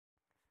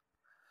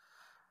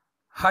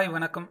Hi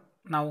வணக்கம்.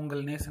 நான்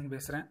உங்கள் நேசன்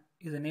பேசுகிறேன்.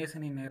 இது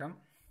நேசனின் நேரம்.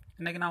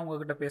 இன்றைக்கி நான்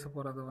உங்கள்கிட்ட பேச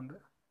போகிறது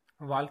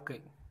வாழ்க்கை.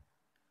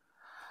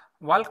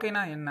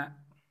 வாழ்க்கைனா என்ன?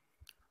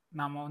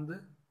 நாம்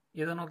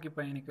எதை நோக்கி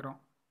பயணிக்கிறோம்?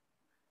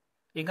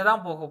 எங்கே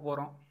தான் போக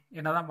போகிறோம்?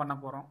 என்ன தான் பண்ண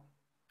போகிறோம்?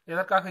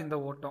 எதற்காக இந்த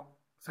ஓட்டம்?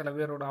 சில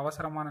பேரோட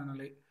அவசரமான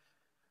நிலை,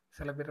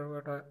 சில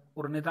பேரோட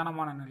ஒரு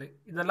நிதானமான நிலை,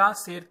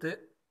 இதெல்லாம் சேர்த்து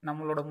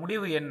நம்மளோட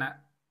முடிவு என்ன?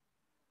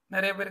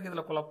 நிறைய பேருக்கு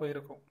இதில் குழப்பம்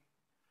இருக்கும்.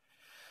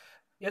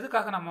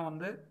 எதுக்காக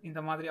நம்ம இந்த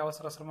மாதிரி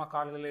அவசர அவசரமாக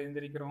காலையில்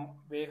எழுந்திரிக்கிறோம்,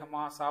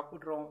 வேகமாக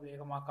சாப்பிட்றோம்,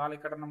 வேகமாக காலை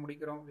கடனை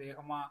முடிக்கிறோம்,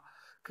 வேகமாக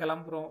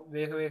கிளம்புறோம்,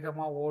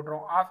 வேகமாக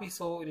ஓடுறோம்,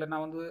 ஆஃபீஸோ இல்லைன்னா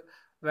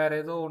வேறு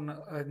ஏதோ ஒன்று,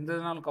 எந்த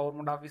நாள்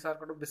கவர்மெண்ட் ஆஃபீஸாக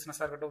இருக்கட்டும்,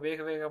 பிஸ்னஸாக இருக்கட்டும்,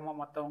 வேகமாக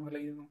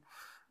மற்றவங்களையும்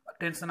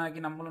டென்ஷன்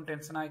ஆக்கி நம்மளும்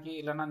டென்ஷன் ஆக்கி,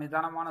 இல்லைன்னா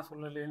நிதானமான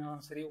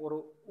சூழ்நிலையிலும் சரி, ஒரு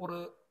ஒரு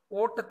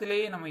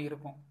ஓட்டத்திலேயே நம்ம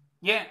இருக்கோம்.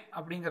 ஏன்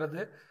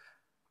அப்படிங்கிறது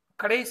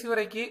கடைசி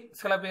வரைக்கும்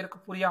சில பேருக்கு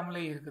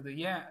புரியாமலே இருக்குது.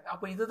 ஏன்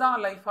அப்போ இதுதான்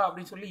லைஃபா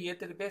அப்படின்னு சொல்லி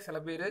ஏற்றுக்கிட்டே சில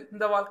பேர்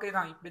இந்த வாழ்க்கை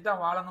தான், இப்படி தான்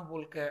வாழணும்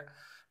போல்க,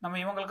 நம்ம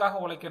இவங்களுக்காக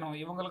உழைக்கணும்,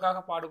 இவங்களுக்காக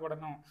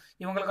பாடுபடணும்,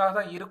 இவங்களுக்காக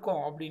தான்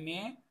இருக்கோம் அப்படின்னே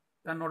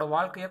தன்னோட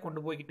வாழ்க்கையை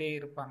கொண்டு போய்கிட்டே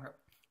இருப்பாங்க.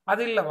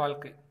 அது இல்லை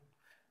வாழ்க்கை.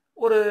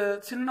 ஒரு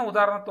சின்ன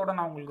உதாரணத்தோடு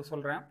நான் உங்களுக்கு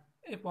சொல்கிறேன்.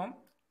 இப்போ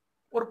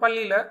ஒரு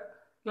பள்ளியில்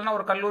இல்லைன்னா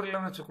ஒரு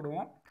கல்லூரியில்னு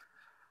வச்சுக்கிடுவோம்.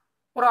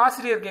 ஒரு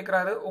ஆசிரியர்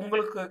கேட்குறாரு,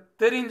 உங்களுக்கு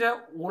தெரிஞ்ச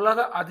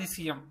உலக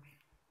அதிசயம்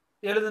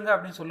எழுதுங்க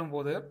அப்படின்னு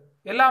சொல்லும்போது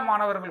எல்லா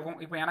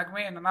மாணவர்களுக்கும், இப்போ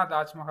எனக்குமே என்னென்னா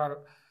தாஜ்மஹால்,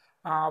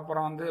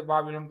 அப்புறம்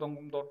பாபிலோன்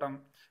தொங்கும் தோட்டம்,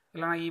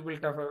 இல்லைன்னா ஈபிள்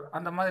டவர்,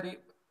 அந்த மாதிரி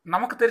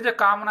நமக்கு தெரிஞ்ச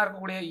காமனாக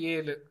இருக்கக்கூடிய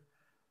 7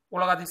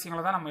 உலக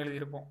அதிசயங்களை தான் நம்ம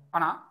எழுதியிருப்போம்.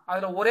 ஆனால்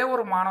அதில் ஒரே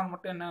ஒரு மாணவன்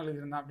மட்டும் என்ன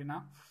எழுதியிருந்தான் அப்படின்னா,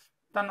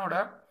 தன்னோட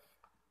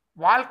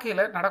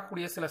வாழ்க்கையில்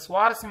நடக்கக்கூடிய சில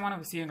சுவாரஸ்யமான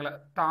விஷயங்களை,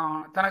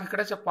 தனக்கு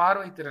கிடைச்ச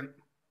பார்வை திறன்,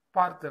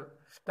 பார்த்தல்,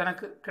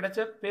 தனக்கு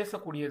கிடைச்ச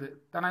பேசக்கூடியது,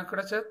 தனக்கு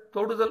கிடைச்ச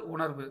தொடுதல்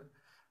உணர்வு,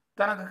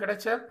 தனக்கு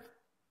கிடைச்ச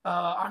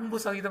அன்பு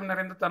சகிதம்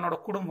நிறைந்த தன்னோட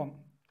குடும்பம்,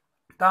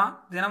 தான்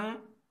தினமும்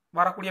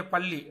வரக்கூடிய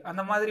பள்ளி,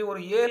 அந்த மாதிரி ஒரு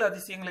 7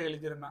 அதிசயங்களை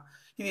எழுதியிருந்தான்.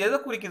 இது எதை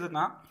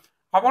குறிக்குதுன்னா,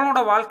 அவனோட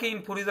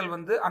வாழ்க்கையின் புரிதல்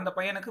அந்த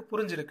பையனுக்கு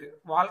புரிஞ்சிருக்கு.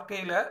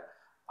 வாழ்க்கையில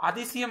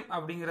அதிசயம்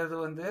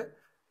அப்படிங்கிறது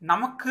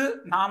நமக்கு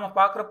நாம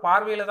பார்க்குற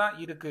பார்வையில தான்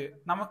இருக்கு,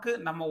 நமக்கு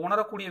நம்ம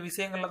உணரக்கூடிய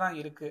விஷயங்கள்ல தான்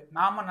இருக்கு,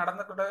 நாம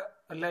நடந்துக்கிட்ட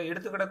இல்லை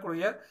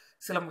எடுத்துக்கிடக்கூடிய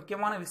சில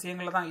முக்கியமான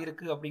விஷயங்கள்ல தான்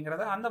இருக்கு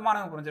அப்படிங்கிறத அந்த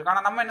மாணவன் புரிஞ்சிருக்கு.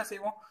 ஆனால் நம்ம என்ன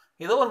செய்வோம்,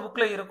 ஏதோ ஒரு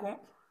புக்ல இருக்கும்,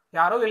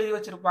 யாரோ எழுதி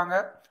வச்சிருப்பாங்க,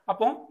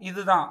 அப்போ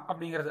இதுதான்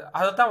அப்படிங்கிறது,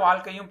 அதைத்தான்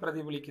வாழ்க்கையும்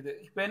பிரதிபலிக்குது.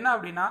 இப்போ என்ன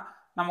அப்படின்னா,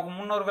 நமக்கு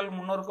முன்னோர்கள்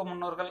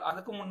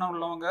அதுக்கு முன்ன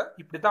உள்ளவங்க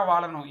இப்படித்தான்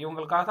வாழணும்,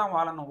 இவங்களுக்காக தான்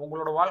வாழணும்,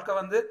 உங்களோட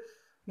வாழ்க்கை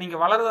நீங்க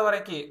வளர்ற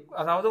வரைக்கும்,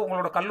 அதாவது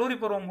உங்களோட கல்லூரி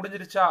பருவம்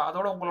முடிஞ்சிருச்சா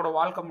அதோட உங்களோட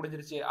வாழ்க்கை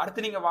முடிஞ்சிருச்சு,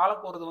 அடுத்து நீங்க வாழ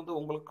போறது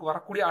உங்களுக்கு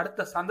வரக்கூடிய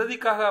அடுத்த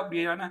சந்ததிக்காக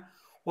அப்படியான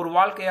ஒரு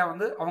வாழ்க்கையா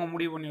அவங்க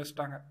முடிவு பண்ணி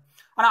வச்சுட்டாங்க.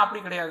 ஆனா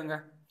அப்படி கிடையாதுங்க.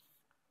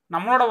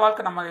 நம்மளோட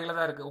வாழ்க்கை நம்ம கையில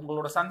தான் இருக்கு.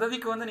 உங்களோட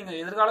சந்ததிக்கு நீங்க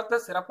எதிர்காலத்தை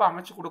சிறப்பாக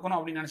அமைச்சு கொடுக்கணும்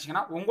அப்படின்னு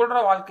நினைச்சீங்கன்னா, உங்களோட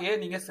வாழ்க்கையை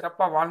நீங்க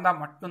சிறப்பாக வாழ்ந்தா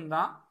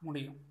மட்டும்தான்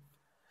முடியும்.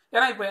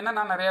 ஏன்னா இப்போ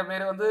என்னன்னா, நிறைய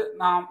பேர்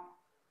நான்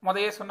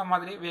முதையே சொன்ன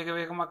மாதிரி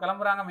வேகமாக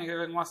கிளம்புறாங்க,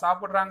 வேகமாக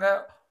சாப்பிட்றாங்க,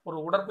 ஒரு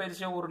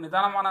உடற்பயிற்சியோ ஒரு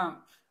நிதானமான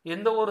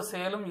எந்த ஒரு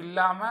செயலும்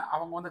இல்லாம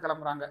அவங்க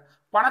கிளம்புறாங்க.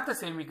 பணத்தை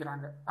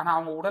சேமிக்கிறாங்க, ஆனா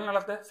அவங்க உடல்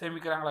நலத்தை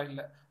சேமிக்கிறாங்களா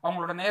இல்லை,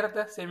 அவங்களோட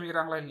நேரத்தை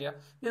சேமிக்கிறாங்களா இல்லையா?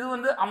 இது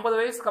 50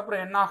 வயசுக்கு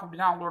அப்புறம் என்ன ஆகும்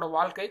அப்படின்னா, அவங்களோட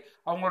வாழ்க்கை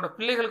அவங்களோட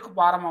பிள்ளைகளுக்கு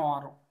பாரமா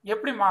மாறும்.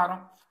 எப்படி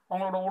மாறும்?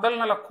 அவங்களோட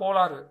உடல்நல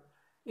கோளாறு,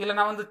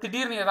 இல்லைன்னா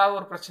திடீர்னு ஏதாவது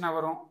ஒரு பிரச்சனை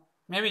வரும்.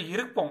 மேபி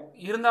இருப்போம்,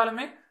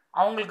 இருந்தாலுமே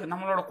அவங்களுக்கு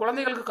நம்மளோட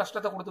குழந்தைகளுக்கு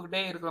கஷ்டத்தை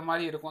கொடுத்துக்கிட்டே இருக்கிற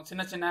மாதிரி இருக்கும்.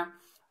 சின்ன சின்ன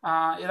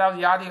ஏதாவது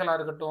வியாதிகளாக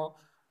இருக்கட்டும்,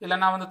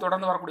 இல்லைன்னா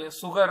தொடர்ந்து வரக்கூடிய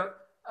சுகர்,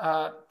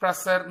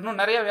 ப்ரெஷர், இன்னும்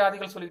நிறைய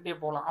வியாதிகள் சொல்லிக்கிட்டே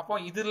போகலாம். அப்போ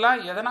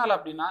இதெல்லாம் எதனால்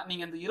அப்படின்னா,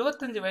 நீங்கள் இந்த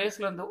 25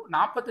 வயசுலேருந்து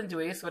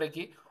 45 வயசு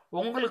வரைக்கும்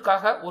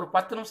உங்களுக்காக ஒரு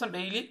 10 நிமிஷம்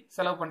டெய்லி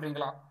செலவு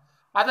பண்ணுறீங்களா,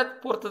 அதை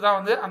பொறுத்து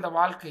தான் அந்த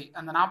வாழ்க்கை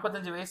அந்த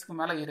 45 வயசுக்கு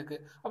மேலே இருக்கு.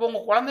 அப்போ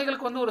உங்கள்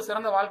குழந்தைகளுக்கு ஒரு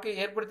சிறந்த வாழ்க்கையை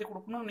ஏற்படுத்தி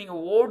கொடுக்கணும்.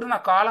 நீங்கள் ஓடுன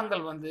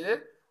காலங்கள்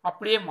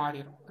அப்படியே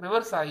மாறிடும்,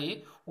 ரிவர்ஸ் ஆகி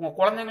உங்கள்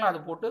குழந்தைங்களும் அதை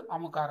போட்டு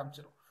அமுக்க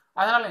ஆரம்பிச்சிடும்.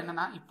 அதனால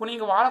என்னன்னா, இப்போ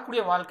நீங்கள்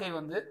வாழக்கூடிய வாழ்க்கை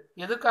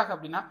எதுக்காக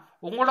அப்படின்னா,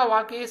 உங்களோட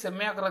வாழ்க்கையை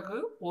செம்மையாக்குறதுக்கு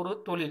ஒரு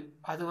தொழில்.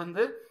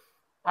 அது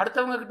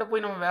அடுத்தவங்க கிட்ட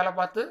போய் நம்ம வேலை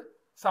பார்த்து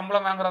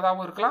சம்பளம்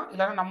வாங்குறதாகவும் இருக்கலாம்,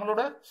 இல்லைன்னா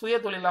நம்மளோட சுய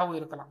தொழிலாகவும்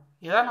இருக்கலாம்.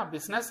 இதான் நான்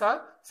பிஸ்னஸ்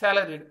ஆர்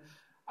சேலரிடு.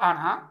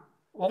 ஆனால்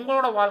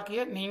உங்களோட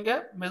வாழ்க்கையை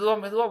நீங்கள்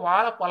மெதுவாக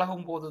வாழ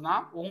பழகும் போது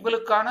தான்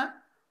உங்களுக்கான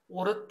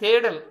ஒரு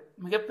தேடல்,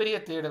 மிகப்பெரிய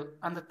தேடல்,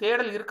 அந்த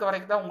தேடல் இருக்க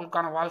வரைக்கும் தான்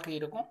உங்களுக்கான வாழ்க்கை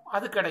இருக்கும்,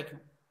 அது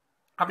கிடைக்கும்.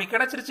 அப்படி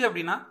கிடைச்சிருச்சு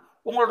அப்படின்னா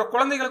உங்களோட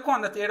குழந்தைகளுக்கும்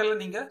அந்த தேடலை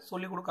நீங்கள்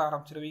சொல்லிக் கொடுக்க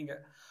ஆரம்பிச்சிருவீங்க.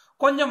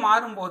 கொஞ்சம்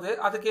மாறும்போது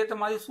அதுக்கேற்ற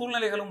மாதிரி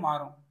சூழ்நிலைகளும்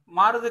மாறும்.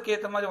 மாறுறதுக்கு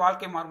ஏற்ற மாதிரி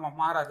வாழ்க்கை மாறுமா?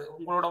 மாறாது.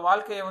 உங்களோட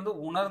வாழ்க்கையை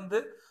உணர்ந்து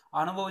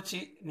அனுபவிச்சு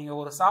நீங்கள்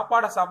ஒரு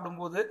சாப்பாடை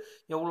சாப்பிடும்போது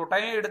எவ்வளோ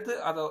டைம் எடுத்து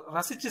அதை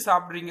ரசித்து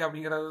சாப்பிட்றீங்க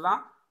அப்படிங்கிறது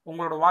தான்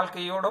உங்களோட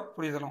வாழ்க்கையோட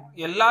புரிதலும்.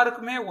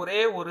 எல்லாருக்குமே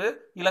ஒரே ஒரு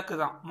இலக்கு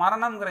தான்,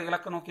 மரணம்ங்கிற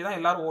இலக்கை நோக்கி தான்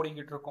எல்லாரும்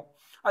ஓடிக்கிட்டு இருக்கோம்.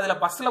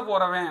 அதில் பஸ்ஸில்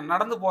போகிறவன்,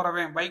 நடந்து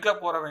போகிறவன்,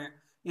 பைக்கில் போகிறவன்,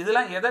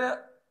 இதெல்லாம் எதை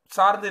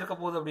சார்ந்து இருக்க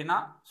போகுது அப்படின்னா,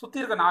 சுற்றி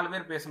இருக்க 4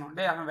 பேர் பேசணும்,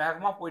 டே அவன்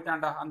வேகமாக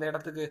போயிட்டான்டா அந்த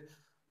இடத்துக்கு,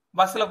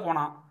 பஸ்ஸில்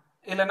போனான்,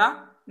 இல்லைன்னா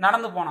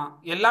நடந்து போனான்,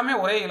 எல்லாமே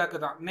ஒரே இலக்கு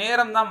தான்.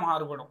 நேரம் தான்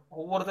மாறுபடும்,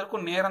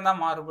 ஒவ்வொருத்தருக்கும் நேரம்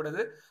தான்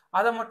மாறுபடுது.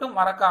 அதை மட்டும்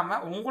மறக்காம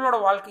உங்களோட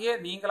வாழ்க்கையை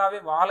நீங்களாவே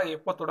வாழ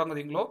எப்போ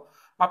தொடங்குறீங்களோ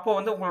அப்போ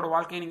வந்து உங்களோட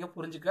வாழ்க்கையை நீங்க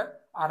புரிஞ்சுக்க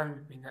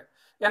ஆரம்பிப்பீங்க.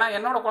 ஏன்னா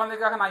என்னோட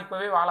குழந்தைக்காக நான்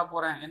இப்பவே வாழ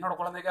போறேன், என்னோட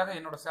குழந்தைக்காக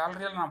என்னோட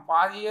சேலரியில் நான்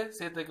பாதியே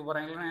சேர்த்து வைக்க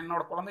போறேன், இல்லைன்னா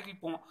என்னோட குழந்தைக்கு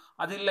இப்போ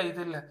அது இல்லை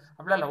இது இல்லை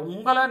அப்படிலாம் இல்லை.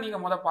 உங்களை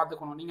நீங்க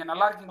பார்த்துக்கணும். நீங்க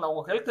நல்லா இருக்கீங்களா,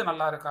 உங்க ஹெல்த்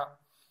நல்லா இருக்கா,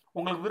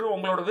 உங்களுக்கு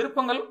உங்களோட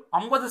விருப்பங்கள்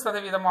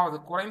 50%,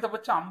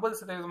 குறைந்தபட்சம்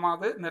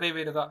 50%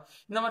 நிறைவேறுதா,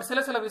 இந்த மாதிரி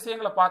சில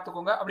விஷயங்களை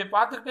பார்த்துக்கோங்க. அப்படி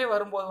பார்த்துக்கிட்டே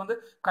வரும்போது வந்து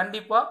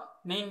கண்டிப்பா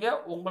நீங்க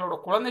உங்களோட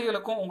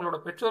குழந்தைகளுக்கும் உங்களோட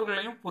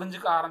பெற்றோர்களையும்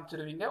புரிஞ்சுக்க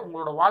ஆரம்பிச்சிருவீங்க.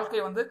 உங்களோட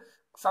வாழ்க்கை வந்து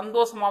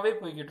சந்தோஷமாவே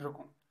போய்கிட்டு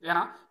இருக்கும்.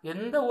 ஏன்னா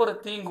எந்த ஒரு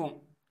தீங்கும்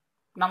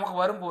நமக்கு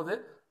வரும்போது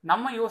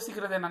நம்ம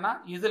யோசிக்கிறது என்னன்னா,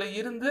 இதுல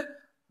இருந்து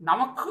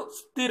நமக்கு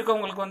சுற்றி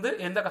இருக்கவங்களுக்கு வந்து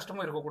எந்த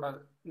கஷ்டமும் இருக்கக்கூடாது,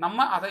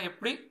 நம்ம அதை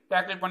எப்படி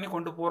டேக்கிள் பண்ணி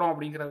கொண்டு போகிறோம்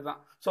அப்படிங்கிறது தான்.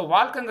 ஸோ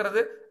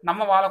வாழ்க்கைங்கிறது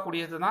நம்ம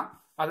வாழக்கூடியது தான்,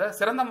 அதை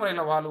சிறந்த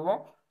முறையில் வாழுவோம்.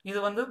 இது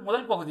வந்து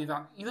முதல் பகுதி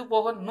தான். இது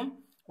போக இன்னும்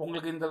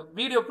உங்களுக்கு இந்த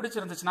வீடியோ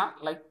பிடிச்சிருந்துச்சுன்னா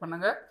லைக்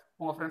பண்ணுங்கள்,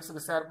 உங்கள்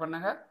ஃப்ரெண்ட்ஸுக்கு ஷேர்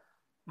பண்ணுங்கள்,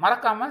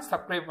 மறக்காமல்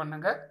சப்ஸ்கிரைப்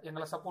பண்ணுங்கள்,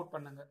 எங்களை சப்போர்ட்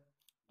பண்ணுங்கள்.